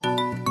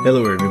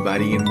Hello,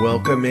 everybody, and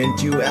welcome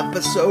into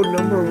episode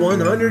number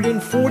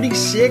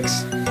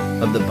 146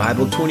 of the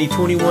Bible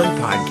 2021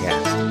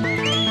 podcast.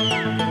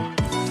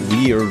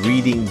 We are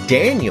reading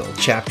Daniel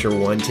chapter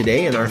 1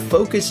 today, and our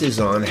focus is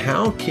on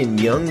how can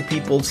young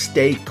people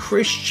stay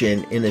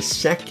Christian in a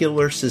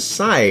secular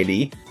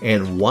society,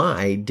 and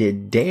why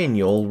did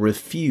Daniel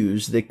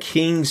refuse the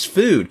king's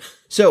food?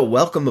 So,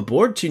 welcome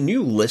aboard to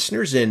new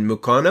listeners in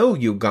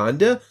Mukano,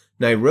 Uganda,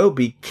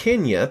 Nairobi,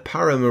 Kenya,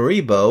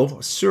 Paramaribo,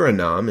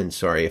 Suriname, and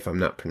sorry if I'm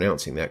not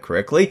pronouncing that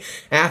correctly,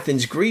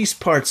 Athens, Greece,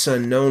 parts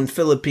unknown,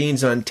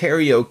 Philippines,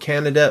 Ontario,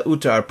 Canada,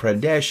 Uttar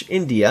Pradesh,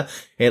 India,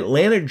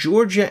 Atlanta,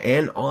 Georgia,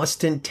 and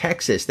Austin,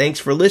 Texas. Thanks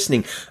for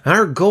listening.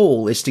 Our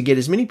goal is to get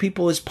as many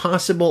people as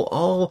possible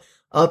all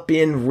up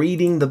in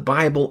reading the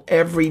Bible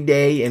every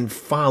day and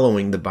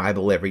following the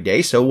Bible every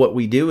day. So what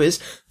we do is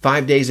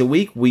 5 days a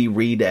week, we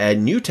read a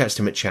New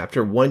Testament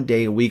chapter. 1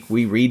 day a week,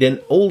 we read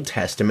an Old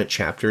Testament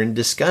chapter and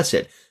discuss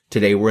it.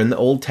 Today we're in the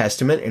Old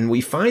Testament, and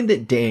we find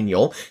that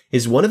Daniel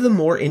is one of the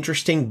more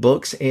interesting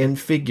books and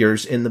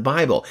figures in the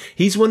Bible.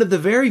 He's one of the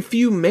very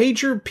few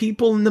major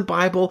people in the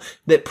Bible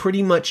that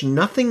pretty much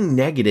nothing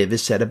negative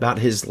is said about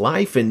his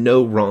life and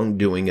no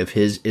wrongdoing of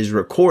his is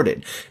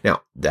recorded.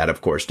 Now, that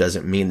of course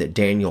doesn't mean that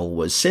Daniel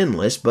was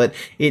sinless, but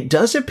it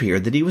does appear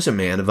that he was a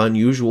man of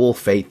unusual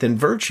faith and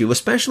virtue,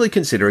 especially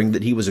considering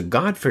that he was a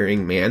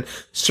God-fearing man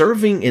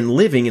serving and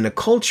living in a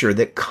culture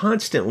that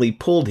constantly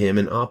pulled him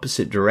in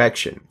opposite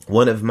direction.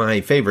 One of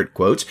my favorite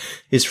quotes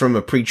is from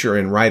a preacher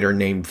and writer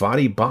named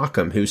Voddie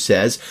Baucham, who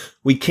says,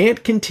 "We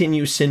can't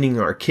continue sending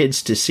our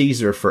kids to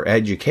Caesar for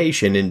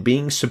education and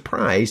being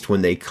surprised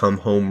when they come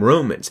home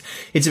Romans."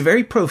 It's a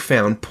very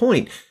profound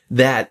point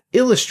that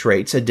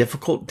illustrates a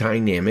difficult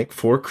dynamic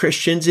for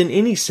Christians in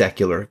any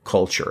secular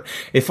culture.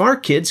 If our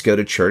kids go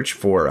to church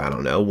for,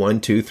 1,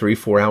 2, 3,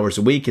 4 hours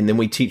a week, and then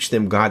we teach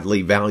them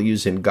godly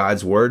values and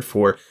God's word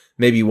for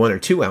maybe 1 or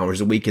 2 hours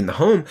a week in the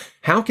home,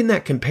 how can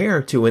that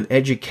compare to an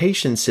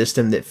education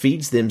system that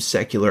feeds them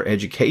secular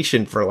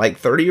education for like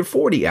 30 or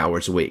 40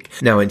 hours a week?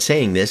 Now, in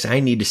saying this,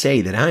 I need to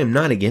say that I am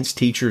not against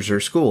teachers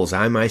or schools.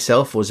 I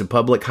myself was a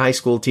public high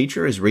school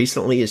teacher as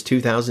recently as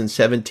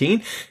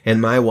 2017, and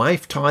my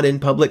wife taught in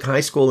public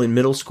high school and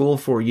middle school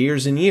for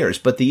years and years.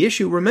 But the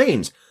issue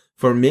remains.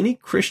 For many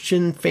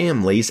Christian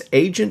families,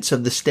 agents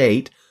of the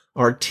state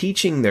are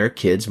teaching their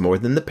kids more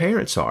than the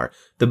parents are.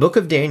 The book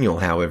of Daniel,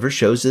 however,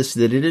 shows us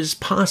that it is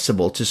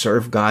possible to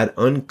serve God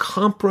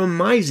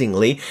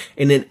uncompromisingly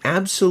in an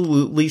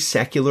absolutely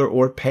secular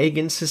or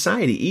pagan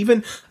society,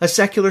 even a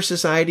secular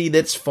society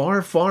that's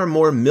far, far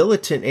more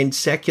militant and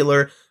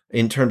secular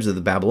in terms of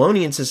the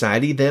Babylonian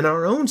society than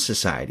our own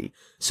society.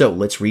 So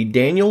let's read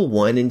Daniel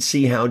 1 and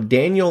see how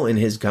Daniel and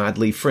his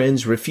godly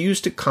friends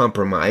refused to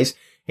compromise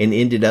and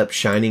ended up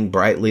shining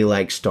brightly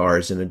like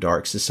stars in a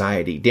dark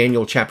society.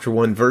 Daniel chapter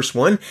 1, verse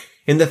 1,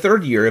 "In the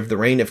 3rd year of the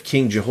reign of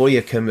King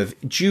Jehoiakim of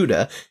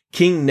Judah,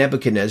 King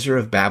Nebuchadnezzar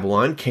of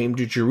Babylon came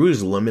to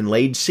Jerusalem and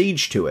laid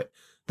siege to it.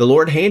 The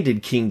Lord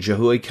handed King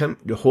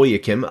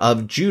Jehoiakim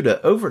of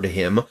Judah over to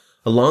him,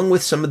 along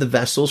with some of the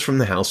vessels from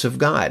the house of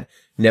God.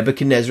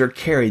 Nebuchadnezzar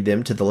carried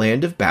them to the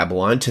land of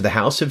Babylon, to the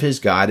house of his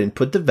God, and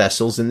put the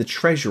vessels in the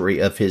treasury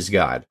of his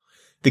God.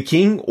 The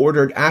king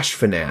ordered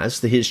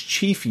Ashpenaz, his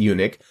chief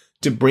eunuch,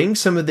 to bring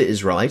some of the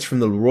Israelites from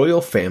the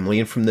royal family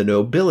and from the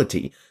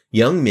nobility,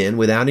 young men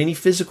without any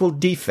physical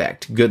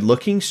defect,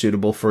 good-looking,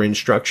 suitable for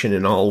instruction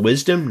in all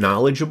wisdom,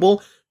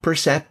 knowledgeable,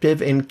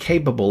 perceptive, and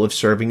capable of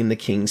serving in the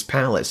king's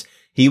palace.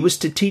 He was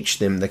to teach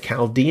them the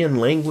Chaldean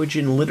language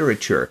and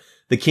literature.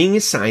 The king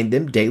assigned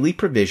them daily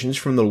provisions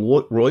from the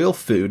royal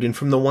food and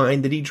from the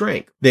wine that he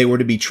drank. They were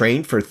to be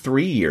trained for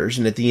 3 years,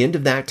 and at the end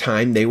of that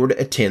time they were to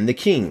attend the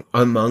king.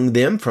 Among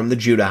them from the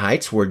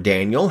Judahites were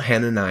Daniel,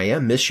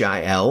 Hananiah,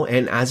 Mishael,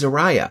 and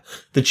Azariah.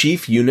 The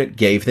chief eunuch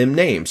gave them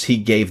names. He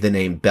gave the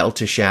name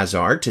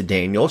Belteshazzar to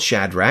Daniel,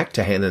 Shadrach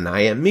to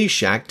Hananiah,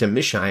 Meshach to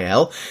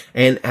Mishael,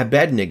 and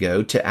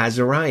Abednego to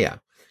Azariah.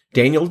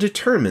 Daniel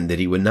determined that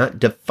he would not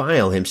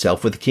defile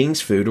himself with the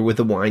king's food or with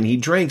the wine he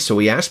drank, so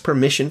he asked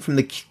permission from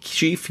the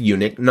chief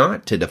eunuch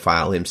not to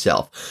defile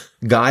himself.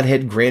 God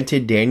had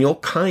granted Daniel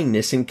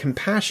kindness and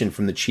compassion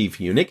from the chief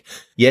eunuch,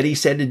 yet he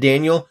said to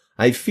Daniel,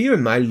 "I fear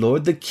my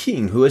lord the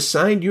king, who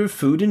assigned your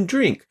food and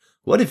drink.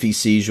 What if he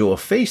sees your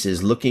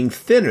faces looking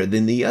thinner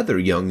than the other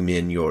young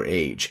men your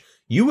age?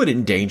 You would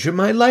endanger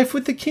my life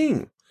with the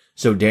king."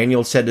 So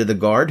Daniel said to the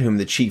guard whom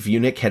the chief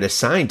eunuch had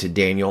assigned to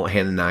Daniel,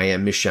 Hananiah,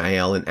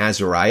 Mishael, and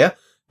Azariah,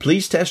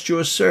 "Please test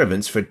your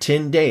servants for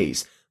 10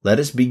 days. Let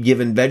us be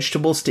given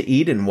vegetables to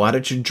eat and water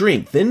to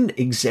drink. Then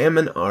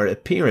examine our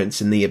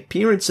appearance and the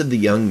appearance of the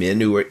young men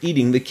who are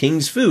eating the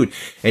king's food,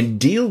 and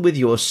deal with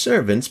your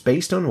servants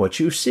based on what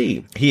you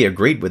see." He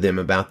agreed with them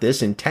about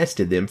this and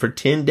tested them for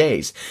 10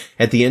 days.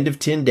 At the end of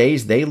 10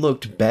 days, they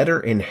looked better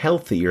and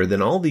healthier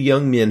than all the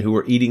young men who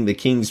were eating the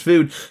king's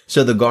food.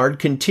 So the guard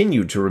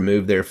continued to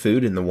remove their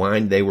food and the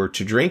wine they were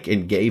to drink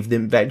and gave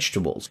them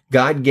vegetables.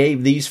 God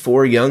gave these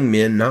 4 young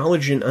men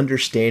knowledge and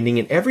understanding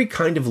in every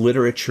kind of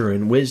literature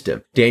and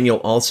wisdom.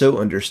 Daniel also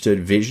understood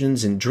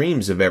visions and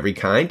dreams of every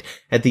kind.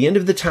 At the end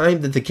of the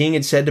time that the king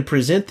had said to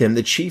present them,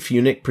 the chief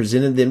eunuch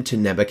presented them to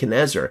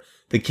Nebuchadnezzar.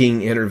 The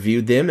king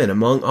interviewed them, and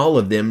among all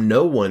of them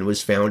no one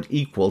was found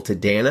equal to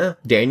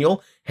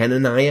Daniel,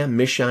 Hananiah,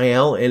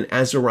 Mishael, and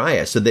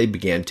Azariah. So they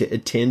began to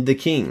attend the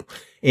king.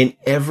 In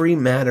every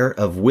matter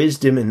of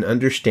wisdom and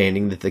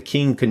understanding that the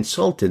king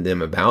consulted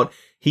them about,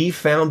 he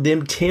found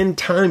them 10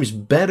 times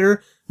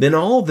better than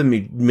all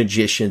the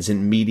magicians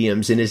and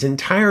mediums in his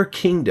entire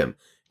kingdom.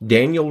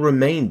 Daniel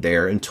remained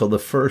there until the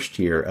first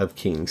year of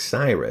King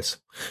Cyrus.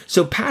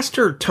 So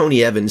Pastor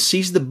Tony Evans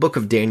sees the book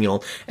of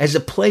Daniel as a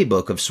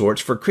playbook of sorts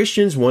for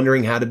Christians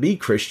wondering how to be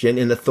Christian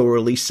in a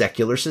thoroughly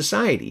secular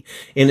society.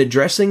 In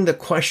addressing the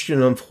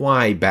question of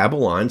why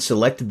Babylon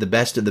selected the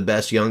best of the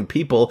best young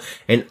people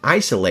and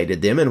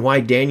isolated them, and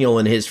why Daniel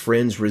and his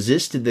friends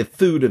resisted the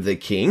food of the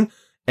king,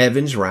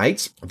 Evans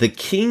writes, the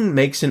king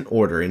makes an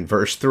order in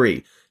verse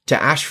 3 to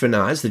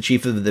Ashpenaz, the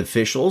chief of the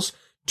officials,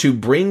 to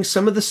bring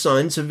some of the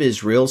sons of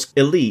Israel's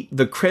elite,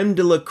 the creme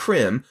de la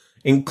creme,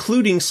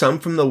 including some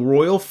from the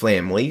royal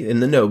family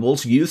and the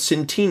nobles, youths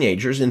and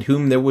teenagers in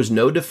whom there was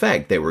no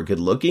defect. They were good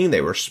looking,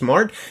 they were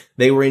smart,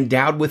 they were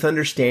endowed with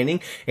understanding,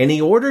 and he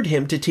ordered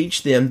him to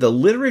teach them the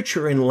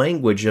literature and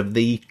language of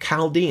the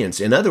Chaldeans.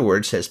 In other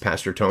words, says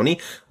Pastor Tony,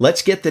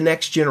 let's get the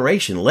next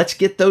generation. Let's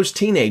get those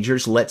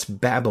teenagers. Let's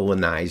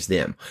Babylonize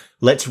them.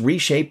 Let's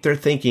reshape their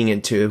thinking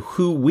into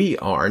who we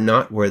are,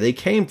 not where they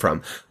came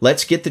from.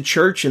 Let's get the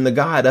church and the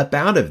God up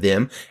out of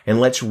them, and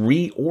let's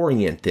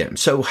reorient them.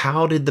 So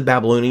how did the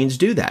Babylonians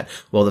do that?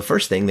 Well, the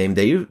first thing they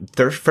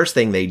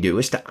do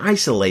is to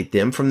isolate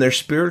them from their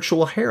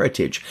spiritual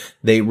heritage.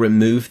 They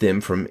remove them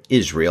from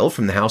Israel,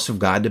 from the house of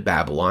God to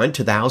Babylon,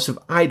 to the house of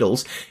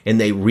idols, and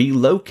they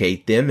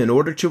relocate them in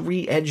order to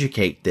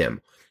re-educate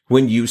them.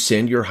 When you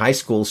send your high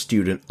school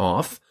student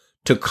off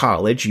to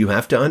college, you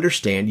have to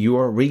understand you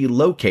are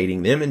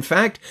relocating them. In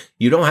fact,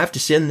 you don't have to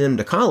send them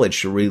to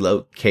college to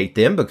relocate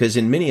them, because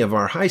in many of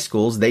our high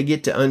schools, they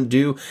get to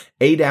undo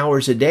 8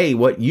 hours a day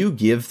what you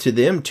give to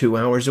them 2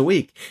 hours a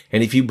week.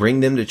 And if you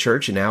bring them to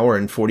church an hour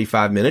and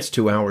 45 minutes,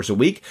 2 hours a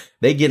week,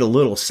 they get a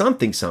little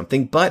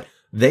something, but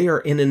they are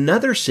in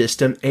another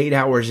system 8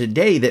 hours a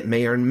day that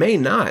may or may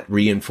not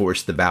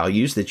reinforce the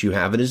values that you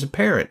have as a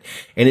parent.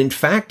 And in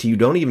fact, you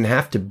don't even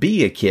have to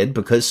be a kid,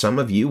 because some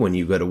of you, when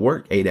you go to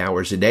work 8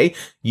 hours a day,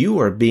 you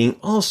are being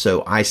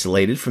also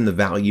isolated from the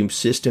value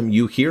system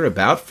you hear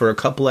about for a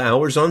couple of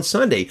hours on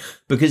Sunday,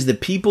 because the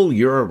people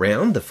you're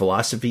around, the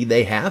philosophy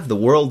they have, the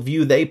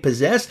worldview they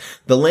possess,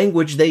 the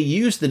language they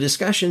use, the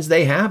discussions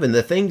they have, and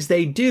the things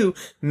they do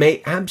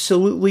may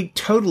absolutely,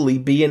 totally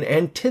be an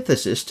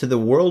antithesis to the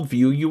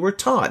worldview you were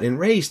taught and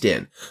raised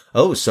in.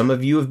 Oh, some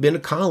of you have been to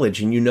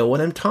college and you know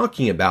what I'm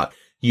talking about.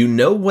 You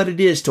know what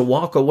it is to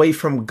walk away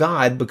from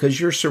God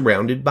because you're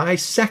surrounded by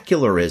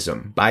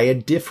secularism, by a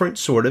different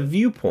sort of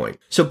viewpoint.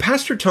 So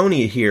Pastor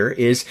Tony here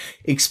is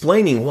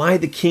explaining why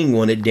the king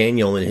wanted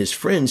Daniel and his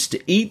friends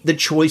to eat the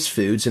choice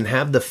foods and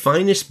have the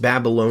finest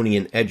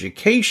Babylonian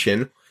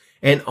education,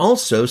 and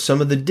also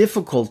some of the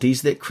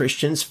difficulties that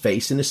Christians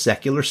face in a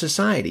secular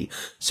society.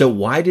 So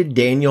why did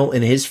Daniel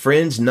and his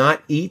friends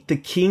not eat the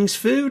king's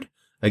food?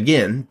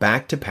 Again,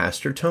 back to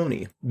Pastor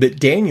Tony. But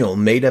Daniel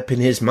made up in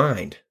his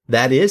mind.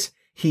 That is,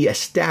 he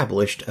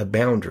established a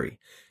boundary.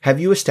 Have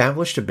you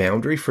established a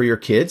boundary for your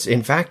kids?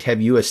 In fact, have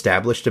you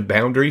established a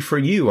boundary for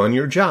you on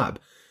your job?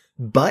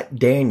 But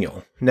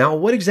Daniel. Now,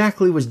 what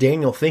exactly was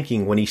Daniel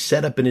thinking when he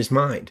set up in his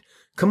mind?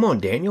 Come on,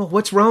 Daniel,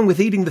 what's wrong with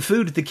eating the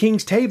food at the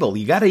king's table?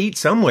 You gotta eat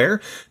somewhere.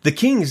 The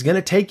king's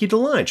gonna take you to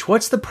lunch.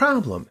 What's the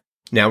problem?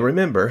 Now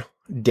remember,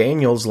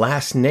 Daniel's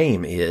last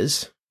name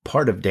is...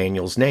 part of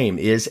Daniel's name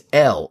is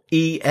El.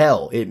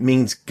 It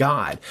means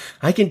God.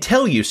 I can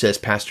tell you, says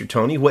Pastor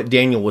Tony, what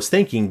Daniel was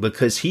thinking,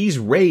 because he's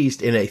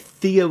raised in a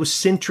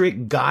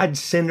theocentric,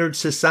 God-centered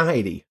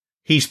society.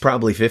 He's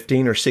probably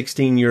 15 or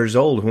 16 years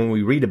old when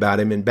we read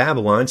about him in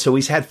Babylon, so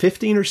he's had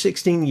 15 or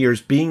 16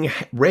 years being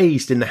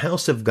raised in the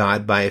house of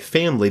God by a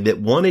family that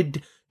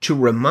wanted to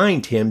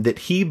remind him that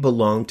he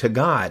belonged to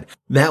God.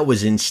 That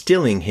was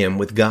instilling him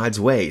with God's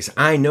ways.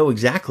 I know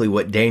exactly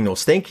what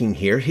Daniel's thinking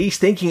here. He's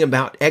thinking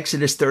about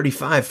Exodus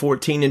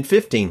 35:14 and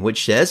 15,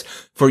 which says,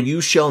 "For you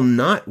shall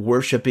not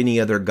worship any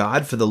other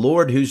God, for the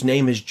Lord whose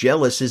name is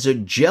a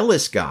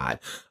jealous God.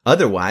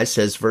 Otherwise,"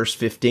 says verse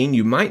 15,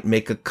 "you might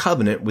make a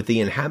covenant with the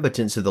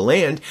inhabitants of the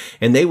land,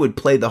 and they would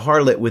play the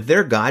harlot with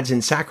their gods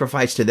and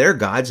sacrifice to their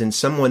gods, and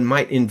someone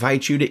might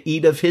invite you to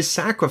eat of his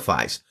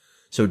sacrifice."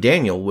 So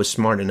Daniel was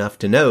smart enough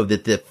to know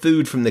that the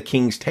food from the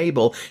king's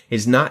table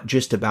is not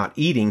just about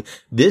eating.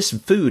 This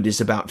food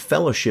is about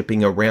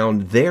fellowshipping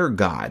around their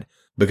God,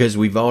 because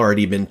we've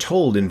already been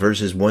told in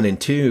verses 1 and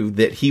 2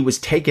 that he was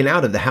taken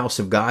out of the house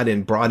of God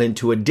and brought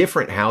into a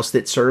different house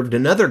that served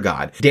another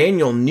God.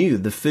 Daniel knew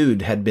the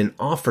food had been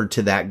offered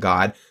to that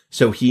God,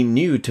 so he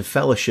knew to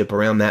fellowship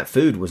around that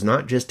food was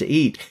not just to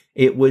eat,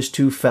 it was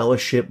to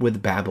fellowship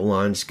with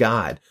Babylon's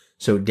God.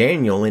 So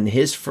Daniel and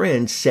his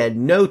friends said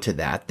no to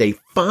that. They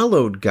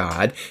followed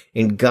God,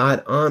 and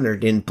God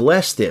honored and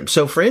blessed them.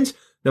 So friends,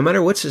 No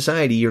matter what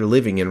society you're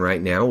living in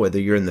right now, whether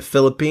you're in the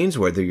Philippines,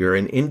 whether you're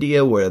in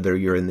India, whether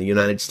you're in the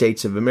United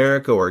States of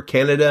America or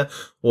Canada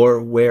or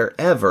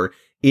wherever,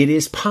 it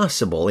is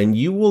possible, and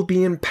you will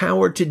be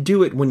empowered to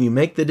do it when you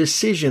make the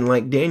decision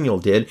like Daniel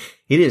did.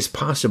 It is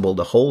possible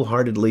to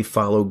wholeheartedly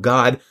follow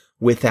God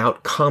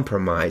without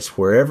compromise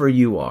wherever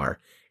you are,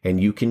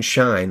 and you can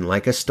shine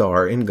like a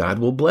star, and God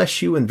will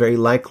bless you and very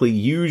likely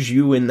use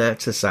you in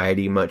that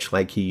society, much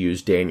like he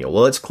used Daniel.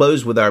 Well, let's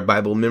close with our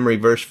Bible memory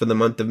verse for the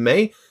month of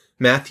May.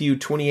 Matthew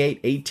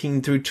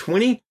 28:18 through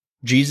 20.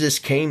 Jesus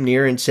came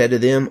near and said to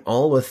them,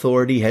 "All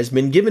authority has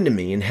been given to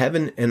me in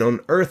heaven and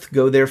on earth.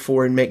 Go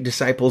therefore and make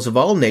disciples of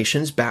all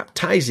nations,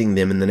 baptizing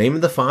them in the name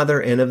of the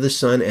Father and of the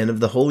Son and of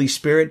the Holy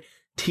Spirit,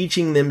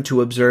 teaching them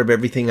to observe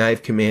everything I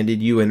have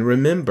commanded you. And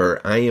remember,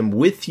 I am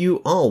with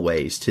you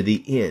always to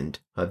the end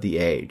of the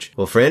age."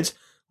 Well, friends,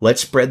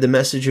 let's spread the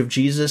message of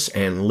Jesus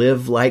and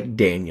live like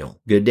Daniel.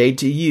 Good day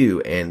to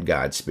you and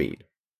Godspeed.